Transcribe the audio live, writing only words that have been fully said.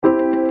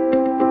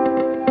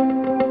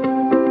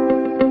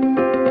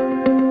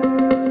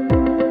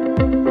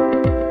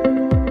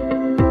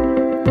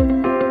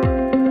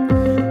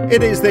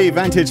It is the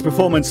Vantage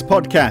Performance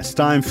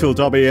Podcast. I'm Phil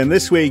Dobbie, and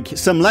this week,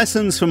 some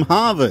lessons from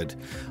Harvard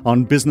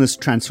on business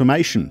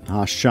transformation.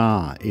 Harsh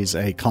Shah is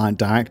a client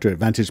director at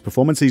Vantage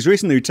Performance. He's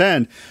recently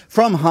returned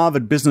from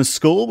Harvard Business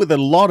School with a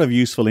lot of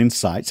useful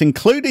insights,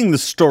 including the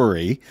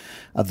story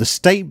of the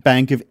State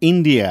Bank of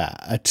India,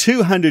 a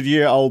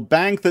 200-year-old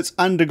bank that's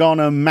undergone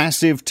a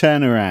massive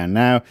turnaround.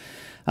 Now,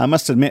 I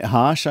must admit,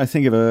 Harsh, I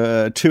think of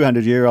a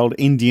 200-year-old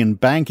Indian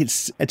bank.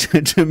 It's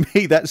to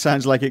me, that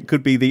sounds like it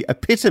could be the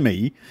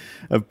epitome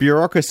of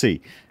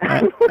bureaucracy.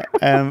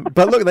 But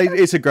look,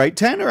 it's a great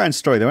turnaround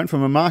story. They went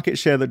from a market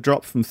share that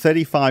dropped from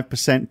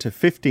 35% to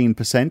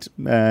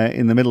 15%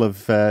 in the middle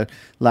of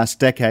last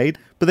decade,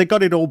 but they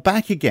got it all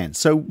back again.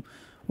 So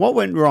what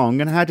went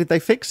wrong and how did they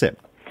fix it?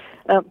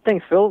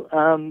 Thanks, Phil.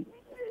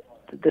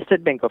 The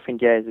State Bank of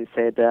India, as you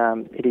said,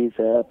 it is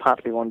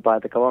partly owned by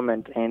the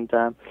government, and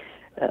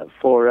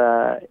for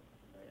a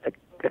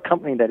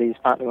company that is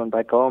partly owned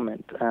by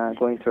government,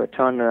 going through a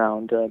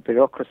turnaround,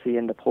 bureaucracy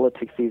and the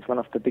politics is one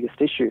of the biggest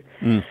issues.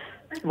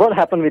 What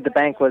happened with the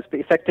bank was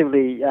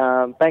effectively,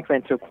 bank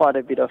went through quite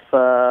a bit of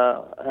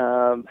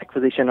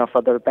acquisition of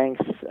other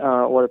banks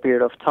over a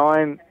period of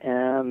time.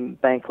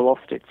 Bank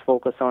lost its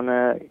focus on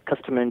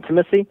customer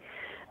intimacy.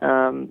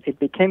 It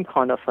became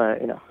kind of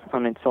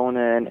on its own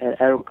and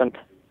arrogant.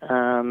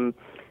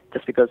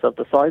 Just because of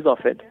the size of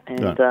it,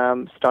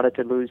 and started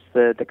to lose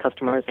the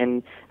customers,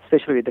 and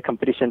especially the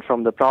competition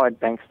from the private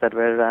banks that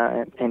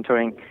were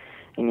entering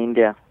in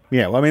India.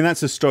 Yeah, well, I mean,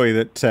 that's a story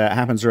that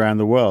happens around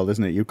the world,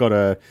 isn't it? You've got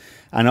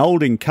an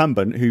old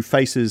incumbent who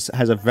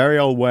has a very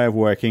old way of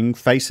working,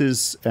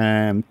 faces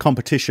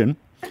competition,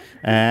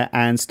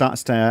 and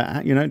starts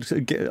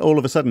to, all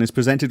of a sudden is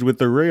presented with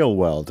the real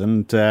world,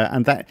 and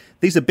that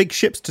these are big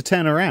ships to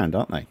turn around,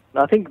 aren't they?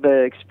 I think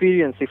the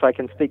experience, if I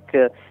can speak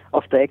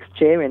of the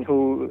ex-chairman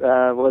who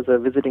was a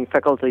visiting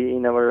faculty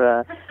in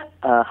our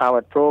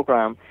Harvard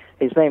program,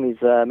 his name is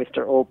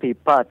Mr. O.P.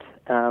 Bhatt.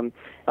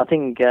 I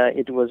think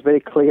it was very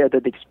clear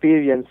that the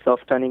experience of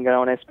turning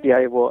around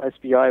SBI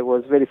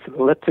was very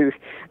similar to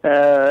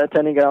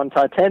turning around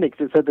Titanic,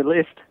 to say the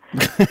least.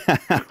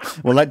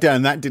 Well, that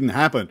didn't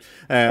happen,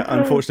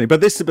 unfortunately.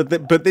 But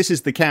this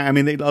is the count. I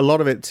mean, a lot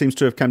of it seems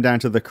to have come down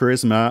to the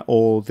charisma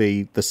or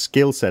the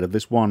skill set of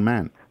this one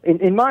man.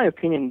 In my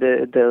opinion,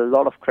 the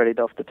lot of credit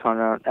of the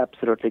turnaround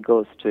absolutely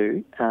goes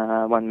to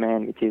one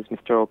man, which is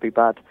Mr. O.P.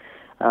 Bhatt.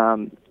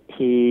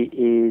 He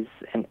is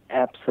an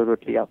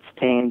absolutely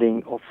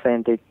outstanding,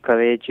 authentic,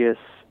 courageous,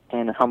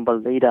 and humble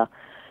leader.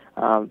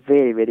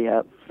 Very,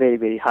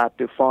 very hard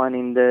to find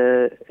in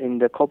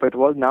the corporate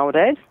world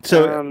nowadays.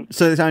 So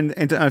it's an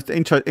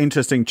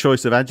interesting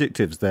choice of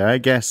adjectives there. I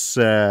guess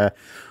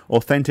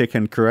authentic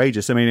and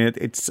courageous. I mean,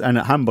 and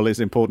humble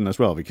is important as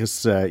well,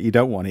 because you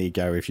don't want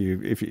ego if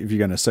you're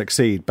going to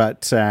succeed.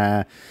 But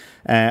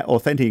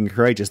authentic and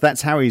courageous.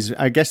 That's how he's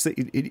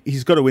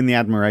got to win the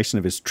admiration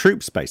of his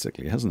troops,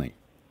 basically, hasn't he?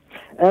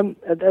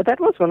 That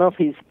was one of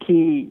his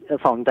key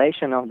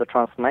foundation of the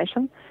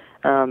transformation.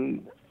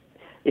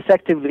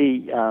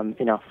 Effectively,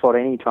 for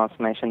any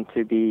transformation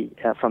to be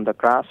from the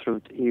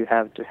grassroots, you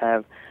have to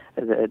have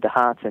the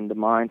hearts and the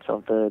minds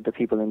of the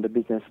people in the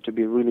business to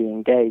be really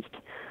engaged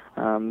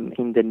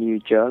in the new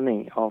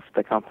journey of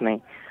the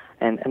company.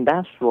 And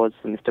that was,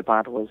 Mr.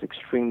 Bhatt was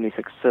extremely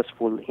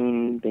successful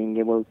in being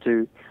able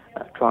to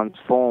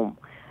transform.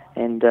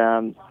 And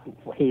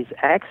his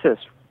access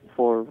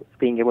for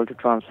being able to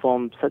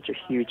transform such a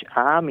huge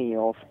army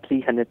of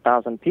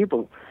 300,000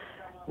 people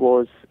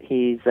was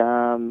his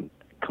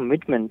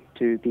commitment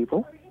to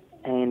people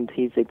and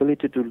his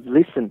ability to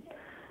listen.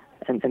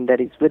 And that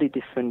is very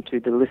different to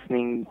the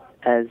listening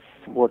as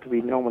what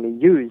we normally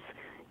use.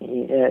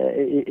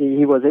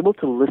 He was able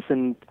to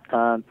listen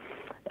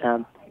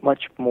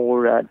much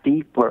more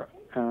deeper.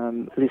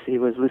 He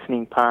was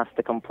listening past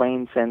the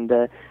complaints and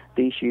the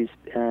issues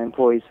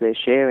employees were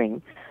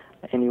sharing,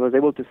 and he was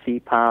able to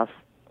see past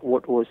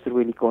what was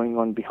really going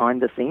on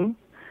behind the scene.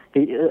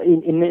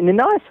 In a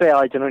nice way,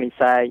 I generally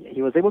say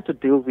he was able to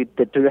deal with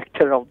the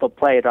director of the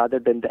play rather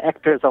than the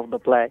actors of the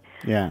play.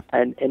 Yeah.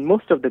 And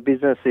most of the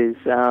businesses,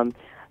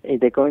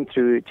 they're going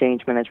through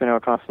change management or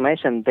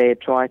transformation, they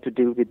try to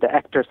deal with the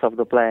actors of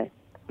the play,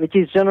 which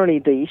is generally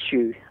the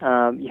issue.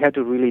 You have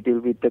to really deal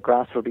with the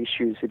grassroots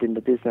issues within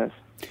the business.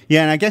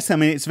 Yeah, and I guess,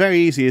 it's very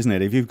easy, isn't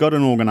it? If you've got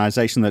an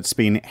organisation that's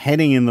been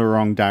heading in the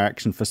wrong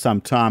direction for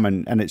some time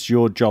and it's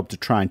your job to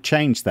try and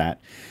change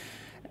that,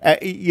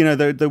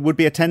 there would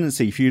be a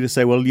tendency for you to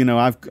say, well,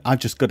 I've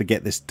just got to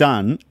get this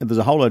done. There's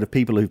a whole load of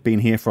people who've been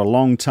here for a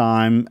long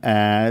time.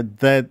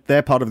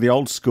 They're part of the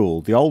old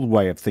school, the old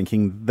way of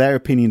thinking. Their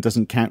opinion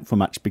doesn't count for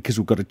much because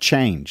we've got to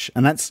change.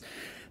 And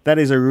that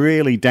is a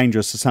really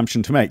dangerous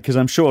assumption to make, because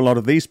I'm sure a lot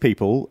of these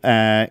people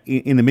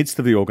in the midst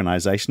of the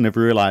organisation have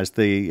realised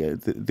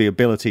the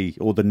ability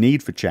or the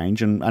need for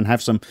change and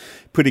have some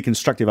pretty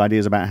constructive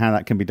ideas about how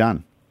that can be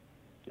done.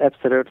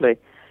 Absolutely.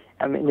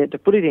 I mean, to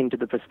put it into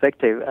the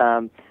perspective,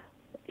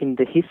 in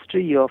the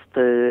history of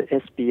the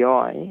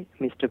SBI,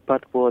 Mr.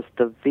 Bhatt was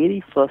the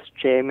very first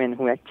chairman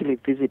who actually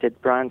visited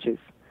branches.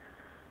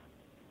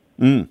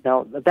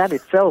 Now, that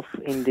itself,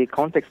 in the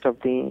context of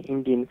the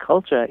Indian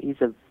culture,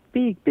 is a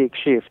big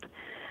shift.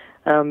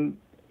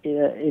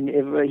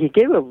 He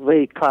gave a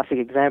very classic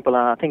example,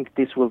 and I think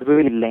this will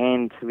really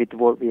land with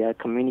what we are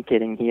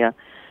communicating here,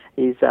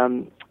 is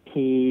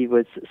he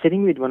was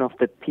sitting with one of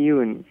the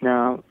peon.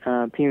 Now,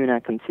 peon are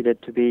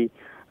considered to be,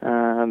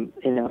 from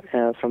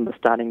the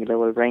starting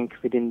level rank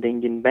within the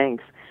Indian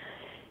banks.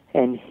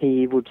 And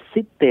he would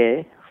sit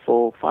there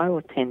for 5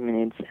 or 10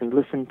 minutes and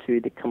listen to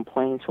the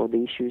complaints or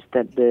the issues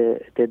that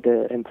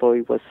the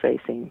employee was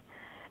facing.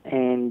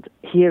 And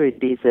here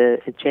it is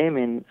a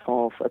chairman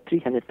of a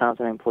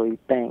 300,000 employee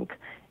bank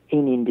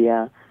in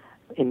India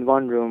in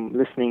one room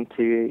listening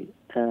to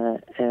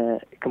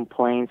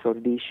complaints or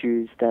the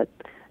issues that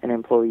an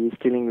employee is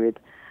dealing with.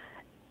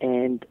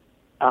 And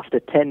after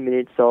 10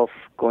 minutes of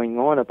going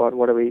on about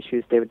whatever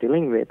issues they were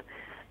dealing with,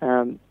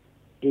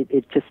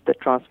 it just, the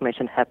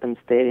transformation happens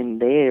there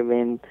and there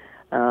when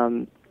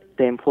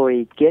the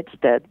employee gets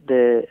that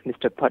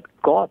Mr. Bhatt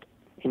got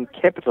in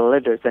capital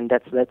letters, and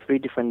that's very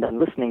different than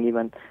listening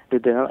even to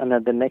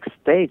the next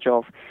stage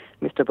of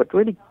Mr. Bhatt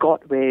really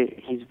got where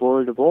his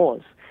world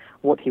was,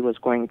 what he was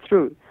going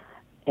through.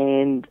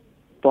 And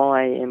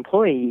by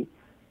employee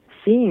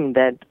seeing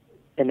that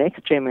an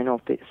ex-chairman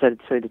of the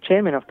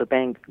chairman of the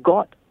bank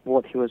got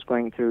what he was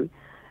going through,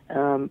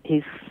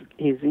 his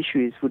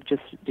issues would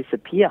just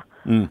disappear.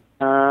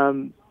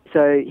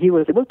 So he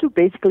was able to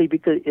basically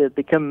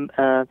become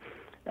a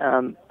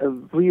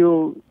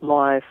real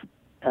life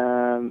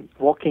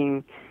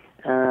walking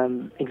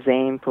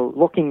example,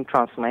 walking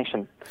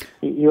transformation.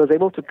 He was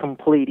able to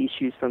complete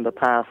issues from the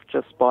past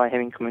just by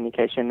having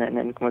communication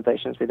and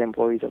conversations with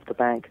employees of the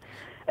bank.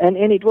 And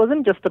it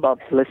wasn't just about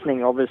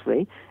listening,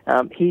 obviously.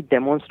 He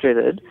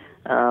demonstrated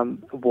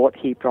what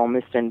he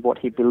promised and what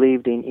he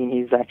believed in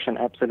his action,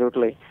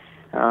 absolutely.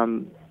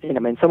 Some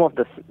of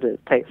the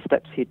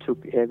steps he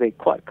took were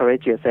quite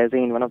courageous, as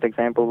in one of the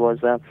examples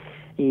was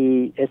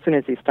as soon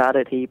as he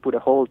started, he put a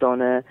hold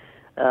on a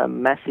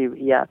massive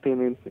ERP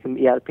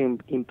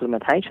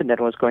implementation that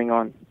was going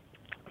on.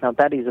 Now,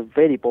 that is a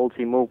very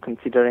ballsy move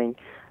considering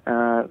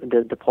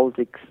the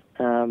politics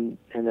and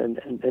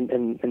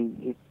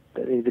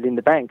within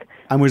the bank.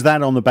 And was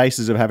that on the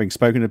basis of having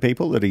spoken to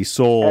people that he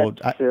saw?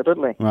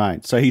 Absolutely.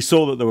 Right. So he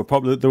saw that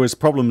there was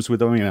problems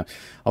with,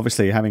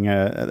 obviously having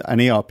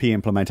an ERP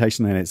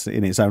implementation in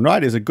its own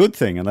right is a good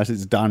thing unless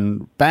it's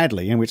done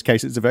badly, in which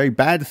case it's a very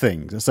bad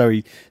thing. So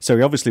he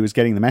obviously was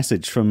getting the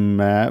message from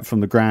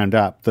the ground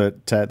up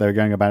that they were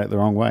going about it the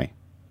wrong way.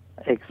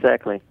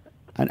 Exactly.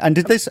 And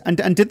did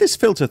this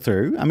filter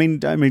through? I mean,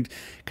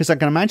 because I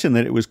can imagine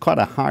that it was quite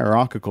a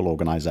hierarchical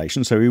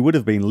organisation, so he would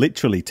have been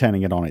literally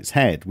turning it on its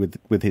head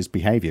with his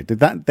behaviour. Did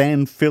that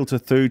then filter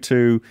through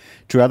to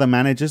other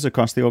managers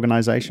across the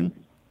organisation?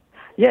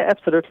 Yeah,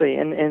 absolutely.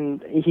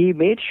 And he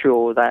made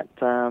sure that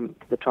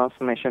the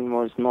transformation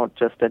was not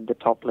just at the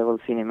top level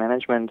senior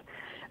management.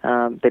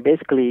 They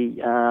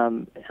basically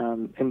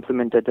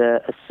implemented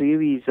a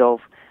series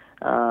of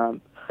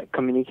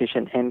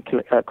communication and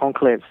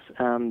conclaves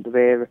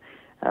where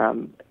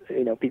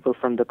people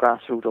from the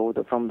grassroots or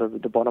from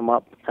the bottom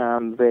up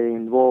were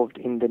involved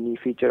in the new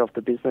future of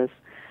the business.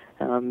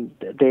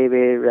 They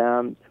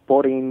were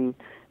bought in,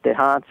 their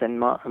hearts and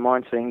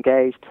minds were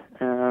engaged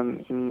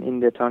in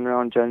the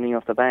turnaround journey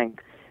of the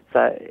bank.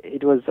 So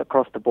it was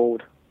across the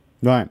board.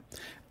 Right.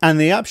 And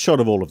the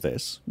upshot of all of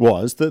this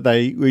was that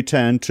they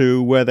returned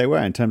to where they were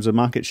in terms of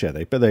market share.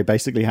 They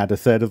basically had a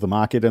third of the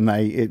market, and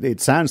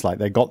it sounds like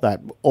they got that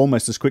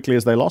almost as quickly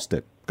as they lost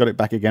it. Got it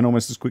back again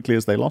almost as quickly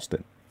as they lost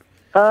it.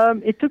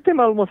 It took them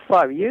almost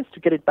 5 years to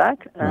get it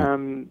back.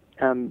 Right.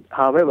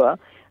 However,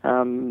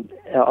 I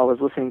was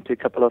listening to a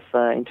couple of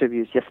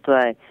interviews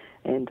yesterday,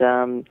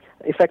 and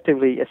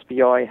effectively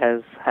SBI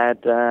has had,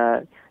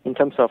 in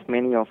terms of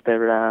many of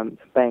their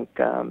bank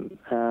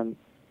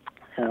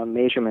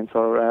measurements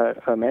or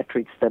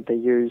metrics that they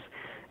use,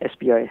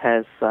 SBI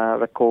has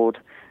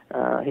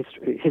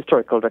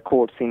historical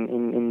records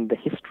in the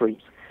history.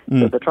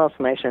 So the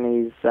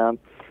transformation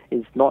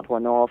is not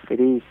one-off.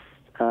 It is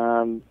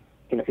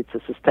it's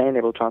a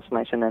sustainable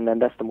transformation, and then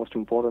that's the most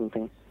important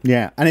thing.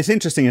 Yeah, and it's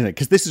interesting, isn't it?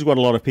 Because this is what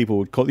a lot of people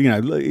would call.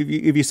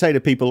 If you say to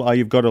people, "Oh,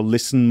 you've got to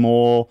listen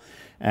more,"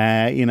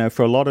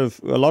 for a lot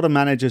of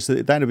managers,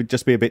 that would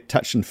just be a bit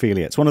touch and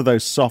feely. It's one of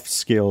those soft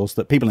skills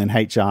that people in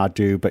HR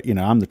do. But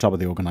I'm the top of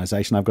the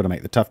organisation. I've got to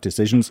make the tough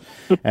decisions.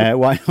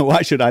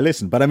 Why should I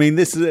listen? But I mean,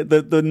 this is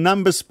the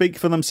numbers speak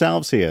for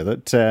themselves here.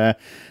 That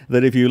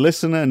if you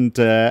listen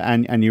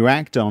and you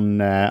act on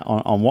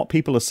what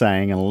people are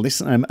saying and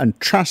listen and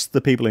trust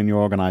the people in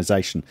your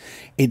organisation,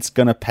 it's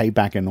going to pay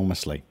back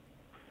enormously.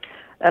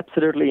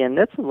 Absolutely, and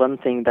that's one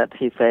thing that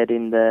he said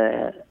in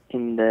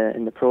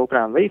the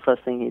program. Very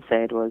first thing he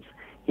said was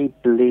he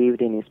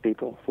believed in his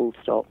people. Full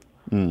stop.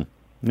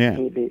 Yeah,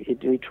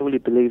 he truly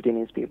believed in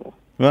his people.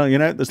 Well,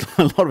 there's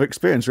a lot of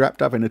experience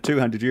wrapped up in a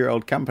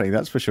 200-year-old company.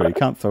 That's for sure. You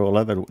can't throw all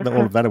of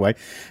that away.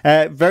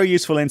 Very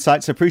useful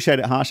insights. Appreciate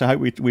it, Harsh. I hope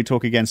we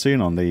talk again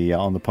soon on the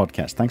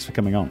podcast. Thanks for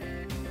coming on.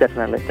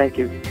 Definitely. Thank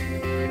you.